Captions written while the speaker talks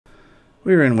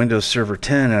We're in Windows Server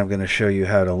 10, and I'm going to show you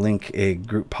how to link a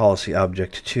group policy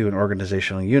object to an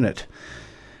organizational unit.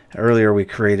 Earlier we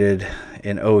created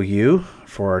an OU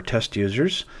for our test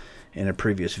users in a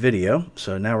previous video,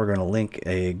 so now we're going to link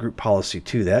a group policy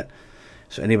to that.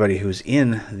 So anybody who's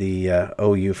in the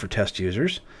OU for test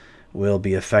users will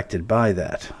be affected by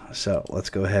that. So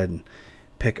let's go ahead and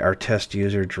pick our test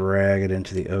user, drag it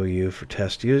into the OU for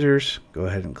test users. Go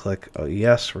ahead and click oh,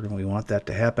 yes, we want that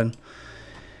to happen.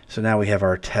 So now we have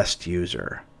our test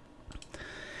user.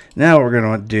 Now what we're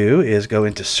going to do is go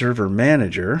into Server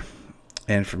Manager,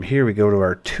 and from here we go to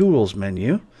our Tools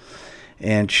menu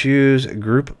and choose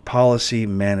Group Policy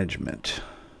Management.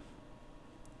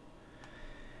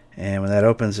 And when that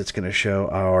opens, it's going to show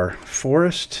our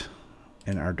forest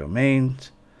and our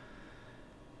domains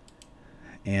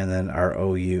and then our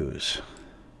OUs.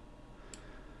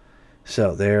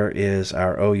 So there is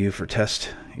our OU for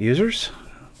test users.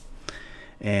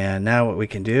 And now what we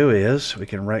can do is we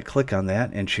can right click on that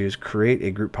and choose create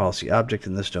a group policy object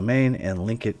in this domain and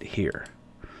link it here.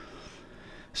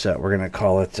 So we're going to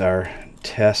call it our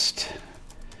test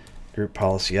group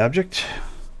policy object,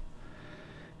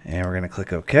 and we're going to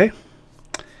click OK.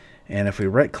 And if we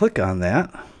right click on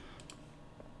that,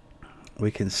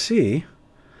 we can see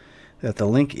that the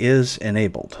link is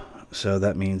enabled. So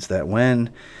that means that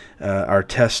when our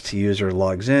test user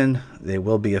logs in, they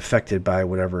will be affected by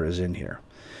whatever is in here.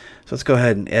 So let's go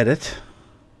ahead and edit.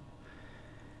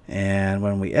 And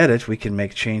when we edit, we can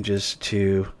make changes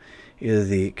to either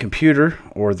the computer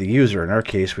or the user. In our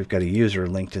case, we've got a user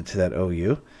linked into that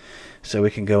OU. So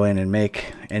we can go in and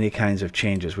make any kinds of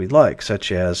changes we'd like,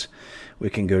 such as we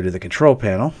can go to the control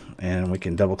panel and we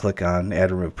can double click on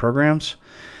add remove programs,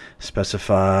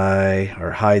 specify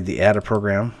or hide the add a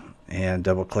program, and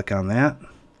double click on that.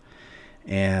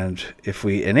 And if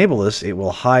we enable this, it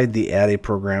will hide the add a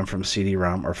program from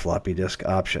CD-ROM or floppy disk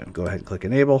option. Go ahead and click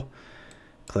enable,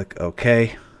 click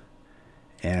OK,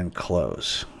 and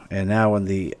close. And now when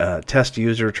the test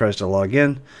user tries to log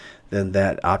in, then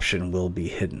that option will be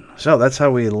hidden. So that's how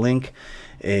we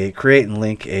create and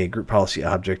link a group policy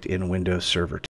object in Windows Server 10.